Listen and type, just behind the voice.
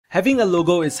Having a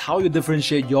logo is how you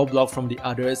differentiate your blog from the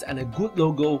others, and a good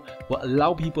logo will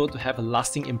allow people to have a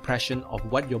lasting impression of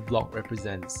what your blog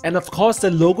represents. And of course,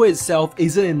 the logo itself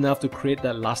isn't enough to create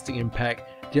that lasting impact.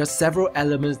 There are several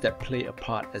elements that play a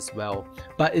part as well.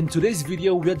 But in today's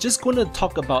video, we're just going to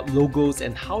talk about logos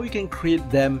and how you can create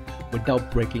them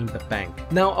without breaking the bank.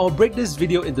 Now, I'll break this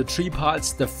video into 3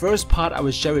 parts. The first part, I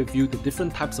will share with you the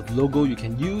different types of logo you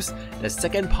can use. The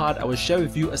second part, I will share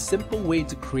with you a simple way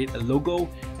to create a logo.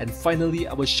 And finally,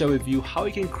 I will share with you how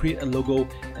you can create a logo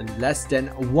in less than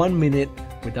 1 minute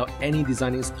without any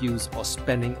designing skills or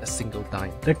spending a single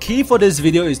dime. The key for this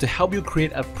video is to help you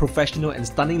create a professional and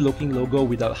stunning looking logo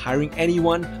without hiring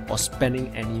anyone or spending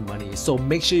any money. So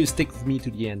make sure you stick with me to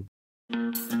the end.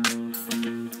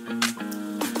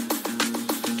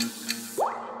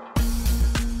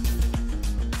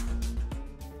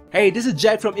 Hey, this is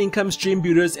Jack from Income Stream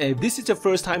Builders, and if this is your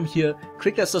first time here,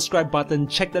 click that subscribe button,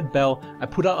 check that bell. I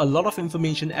put out a lot of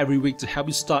information every week to help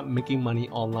you start making money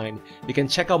online. You can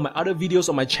check out my other videos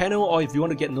on my channel, or if you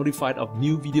want to get notified of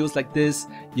new videos like this,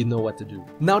 you know what to do.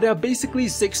 Now, there are basically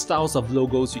 6 styles of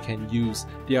logos you can use.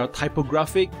 They are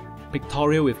typographic,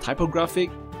 pictorial with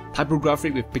typographic,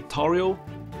 typographic with pictorial,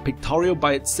 pictorial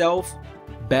by itself,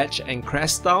 badge and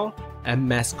crest style, and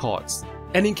mascots.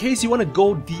 And in case you want to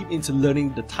go deep into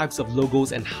learning the types of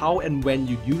logos and how and when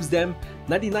you use them,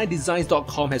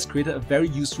 99designs.com has created a very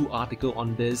useful article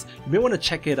on this. You may want to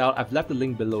check it out. I've left the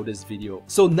link below this video.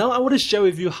 So now I want to share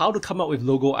with you how to come up with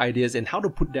logo ideas and how to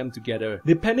put them together.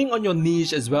 Depending on your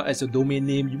niche as well as your domain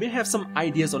name, you may have some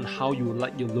ideas on how you would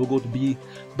like your logo to be.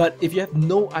 But if you have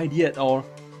no idea at all,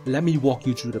 let me walk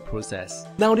you through the process.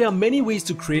 Now, there are many ways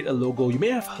to create a logo. You may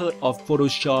have heard of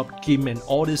Photoshop, GIMP, and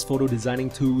all these photo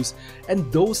designing tools,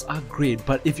 and those are great.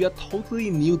 But if you're totally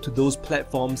new to those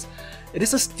platforms, it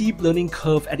is a steep learning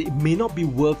curve and it may not be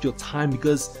worth your time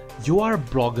because you are a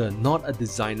blogger, not a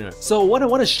designer. So what I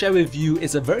want to share with you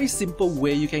is a very simple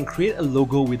way you can create a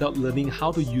logo without learning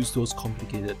how to use those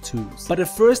complicated tools. But the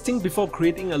first thing before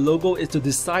creating a logo is to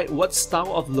decide what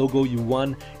style of logo you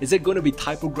want. Is it going to be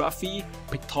typography,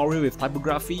 pictorial with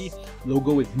typography,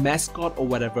 logo with mascot, or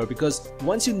whatever? Because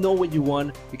once you know what you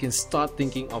want, you can start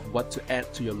thinking of what to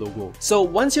add to your logo. So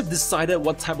once you've decided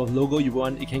what type of logo you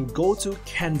want, you can go to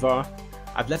Canva.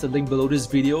 I've left a link below this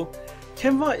video.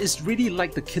 Canva is really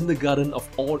like the kindergarten of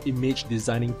all image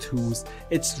designing tools.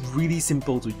 It's really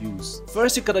simple to use.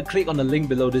 First, you gotta click on the link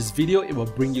below this video. It will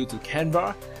bring you to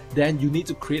Canva. Then you need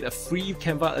to create a free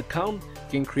Canva account. You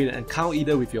can create an account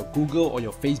either with your Google or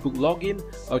your Facebook login,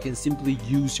 or you can simply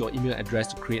use your email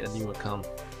address to create a new account.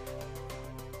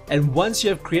 And once you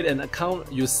have created an account,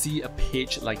 you'll see a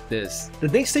page like this. The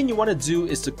next thing you want to do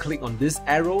is to click on this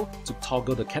arrow to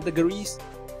toggle the categories.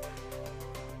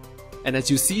 And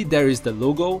as you see, there is the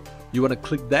logo. You want to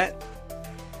click that.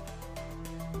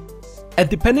 And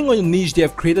depending on your niche, they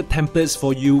have created templates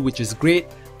for you, which is great.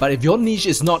 But if your niche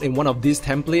is not in one of these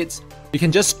templates, you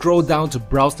can just scroll down to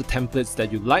browse the templates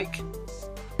that you like.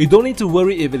 You don't need to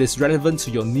worry if it is relevant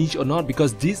to your niche or not,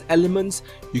 because these elements,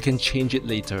 you can change it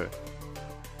later.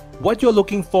 What you're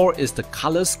looking for is the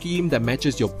color scheme that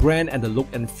matches your brand and the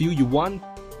look and feel you want,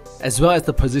 as well as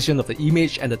the position of the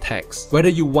image and the text. Whether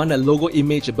you want a logo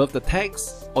image above the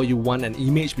text, or you want an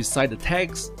image beside the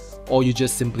text, or you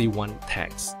just simply want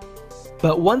text.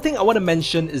 But one thing I want to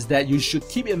mention is that you should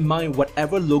keep in mind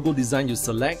whatever logo design you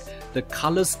select, the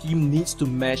color scheme needs to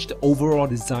match the overall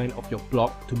design of your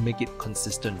blog to make it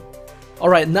consistent.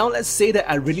 Alright, now let's say that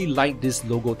I really like this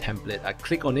logo template. I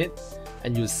click on it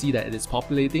and you'll see that it is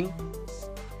populating.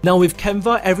 Now with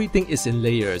Canva, everything is in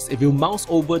layers. If you mouse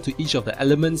over to each of the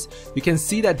elements, you can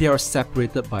see that they are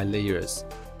separated by layers.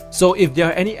 So if there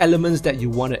are any elements that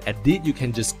you want to edit, you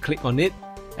can just click on it,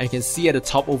 and you can see at the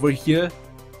top over here,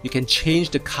 you can change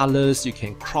the colors, you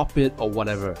can crop it or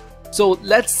whatever. So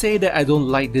let's say that I don't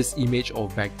like this image or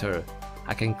vector.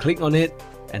 I can click on it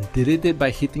and delete it by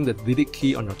hitting the delete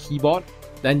key on your keyboard.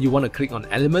 Then you want to click on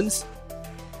elements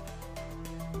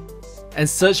and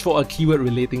search for a keyword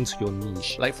relating to your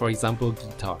niche, like for example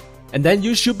guitar. And then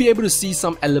you should be able to see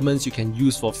some elements you can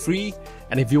use for free.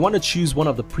 And if you want to choose one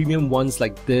of the premium ones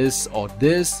like this or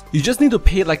this, you just need to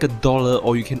pay like $1,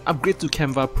 or you can upgrade to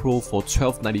Canva Pro for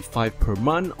 $12.95 per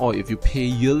month, or if you pay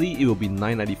yearly, it will be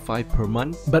 $9.95 per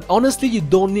month. But honestly, you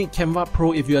don't need Canva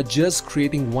Pro if you are just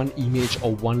creating one image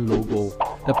or one logo.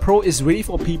 The Pro is ready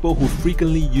for people who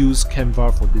frequently use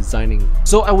Canva for designing.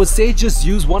 So I would say just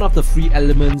use one of the free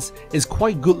elements. It's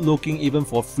quite good looking even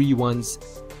for free ones.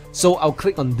 So I'll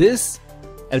click on this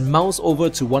and mouse over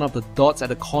to one of the dots at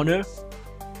the corner.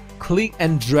 Click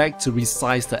and drag to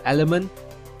resize the element.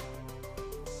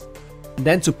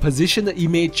 Then to position the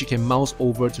image, you can mouse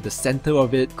over to the center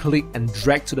of it, click and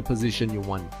drag to the position you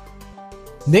want.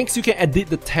 Next, you can edit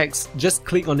the text. Just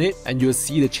click on it and you'll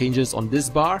see the changes on this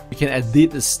bar. You can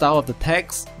edit the style of the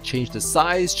text, change the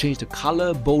size, change the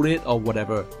color, bold it or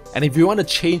whatever. And if you want to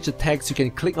change the text, you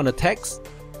can click on the text.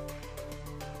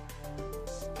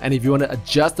 And if you want to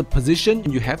adjust the position,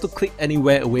 you have to click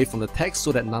anywhere away from the text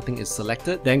so that nothing is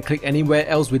selected. Then click anywhere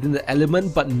else within the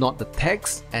element but not the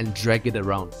text and drag it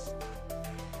around.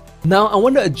 Now I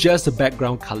want to adjust the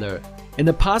background color. In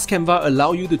the past, Canva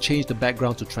allowed you to change the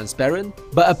background to transparent,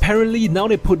 but apparently now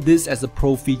they put this as a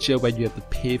pro feature where you have to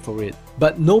pay for it.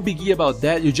 But no biggie about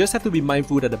that, you just have to be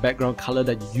mindful that the background color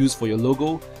that you use for your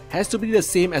logo has to be the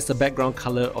same as the background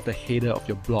color of the header of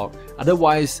your blog.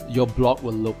 Otherwise, your blog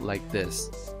will look like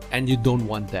this, and you don't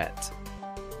want that.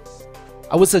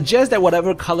 I would suggest that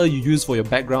whatever color you use for your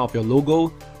background of your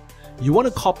logo, you want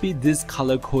to copy this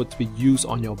color code to be used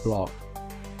on your blog.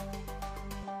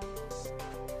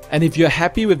 And if you're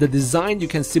happy with the design, you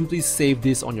can simply save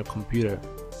this on your computer.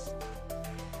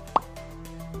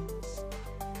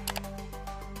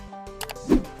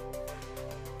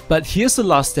 But here's the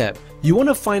last step. You want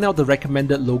to find out the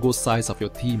recommended logo size of your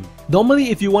theme. Normally,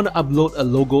 if you want to upload a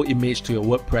logo image to your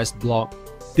WordPress blog,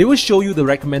 they will show you the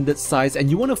recommended size and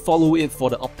you want to follow it for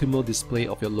the optimal display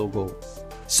of your logo.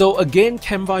 So again,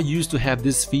 Canva used to have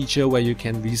this feature where you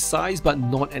can resize, but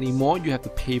not anymore. You have to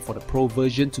pay for the pro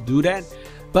version to do that.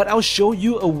 But I'll show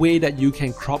you a way that you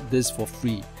can crop this for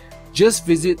free. Just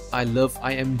visit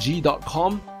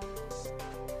iloveimg.com,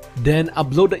 then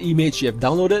upload the image you have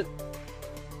downloaded,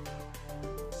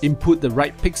 input the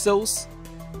right pixels,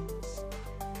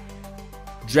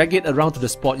 drag it around to the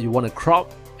spot you want to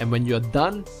crop, and when you're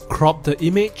done, crop the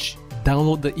image,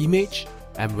 download the image,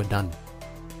 and we're done.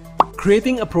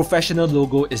 Creating a professional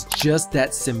logo is just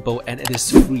that simple and it is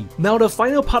free. Now the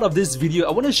final part of this video,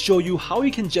 I want to show you how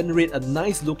you can generate a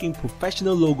nice looking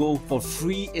professional logo for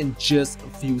free in just a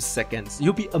few seconds.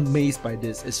 You'll be amazed by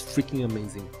this, it's freaking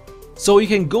amazing. So you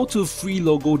can go to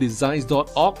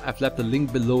freelogodesigns.org, I've left the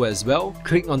link below as well.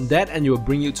 Click on that and it will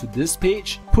bring you to this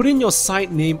page. Put in your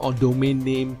site name or domain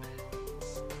name.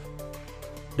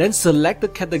 Then select the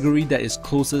category that is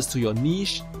closest to your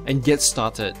niche and get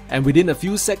started. And within a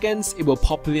few seconds, it will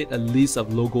populate a list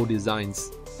of logo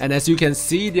designs. And as you can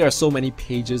see, there are so many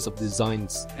pages of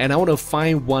designs. And I want to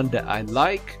find one that I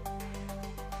like.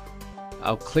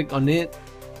 I'll click on it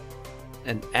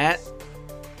and add.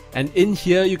 And in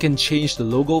here, you can change the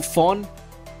logo font,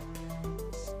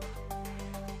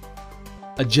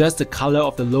 adjust the color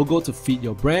of the logo to fit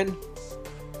your brand,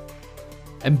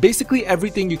 and basically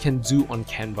everything you can do on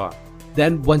Canva.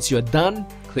 Then once you're done,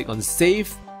 click on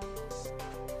save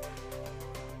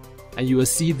and you will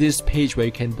see this page where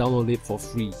you can download it for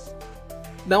free.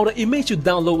 Now the image you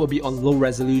download will be on low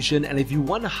resolution, and if you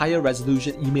want a higher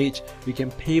resolution image, you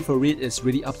can pay for it, it's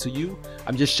really up to you.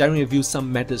 I'm just sharing with you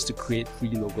some methods to create free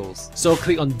logos. So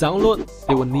click on download,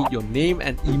 they will need your name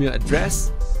and email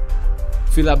address.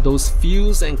 Fill up those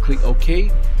fields and click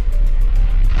OK.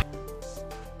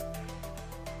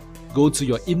 Go to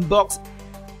your inbox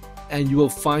and you will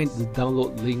find the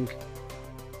download link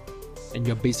and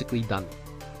you're basically done.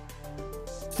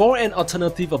 For an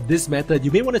alternative of this method, you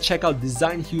may want to check out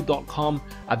designhue.com.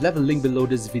 I've left a link below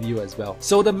this video as well.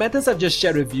 So the methods I've just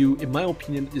shared with you, in my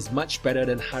opinion, is much better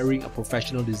than hiring a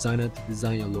professional designer to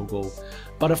design your logo.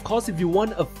 But of course, if you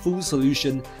want a full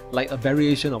solution, like a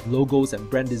variation of logos and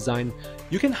brand design,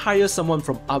 you can hire someone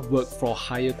from Upwork for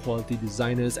higher quality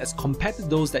designers as compared to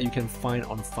those that you can find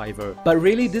on Fiverr. But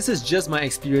really, this is just my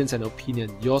experience and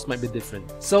opinion. Yours might be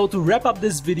different. So to wrap up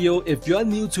this video, if you're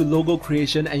new to logo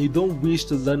creation and you don't wish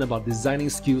to learn about designing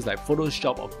skills like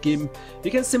Photoshop or GIMP, you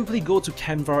can simply go to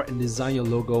Canva and design your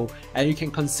logo, and you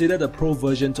can consider the pro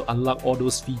version to unlock all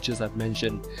those features I've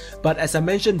mentioned. But as I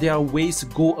mentioned, there are ways to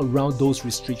go around those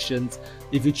restrictions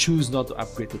if you choose not to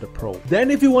upgrade to the pro.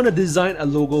 Then if you want to design a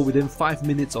logo within 5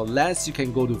 minutes or less, you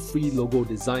can go to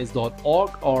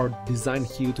freelogodesigns.org or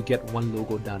Designhue to get one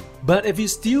logo done. But if you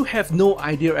still have no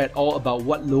idea at all about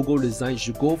what logo design you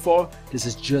should go for, this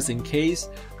is just in case.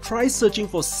 Try searching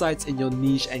for sites in your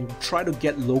niche and try to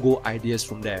get logo ideas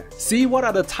from there. See what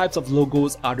other types of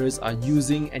logos others are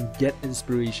using and get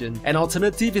inspiration. An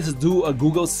alternative is to do a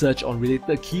Google search on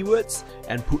related keywords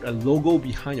and put a logo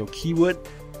behind your keyword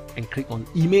and click on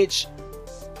image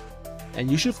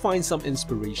and you should find some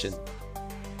inspiration.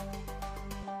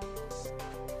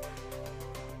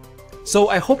 So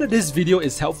I hope that this video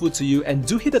is helpful to you, and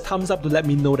do hit the thumbs up to let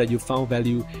me know that you found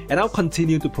value, and I'll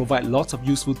continue to provide lots of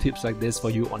useful tips like this for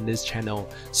you on this channel.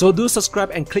 So do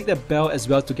subscribe and click that bell as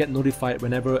well to get notified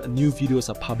whenever new videos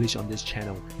are published on this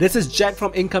channel. This is Jack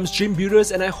from Income Stream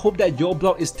Builders, and I hope that your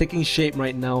blog is taking shape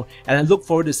right now, and I look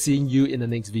forward to seeing you in the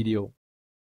next video.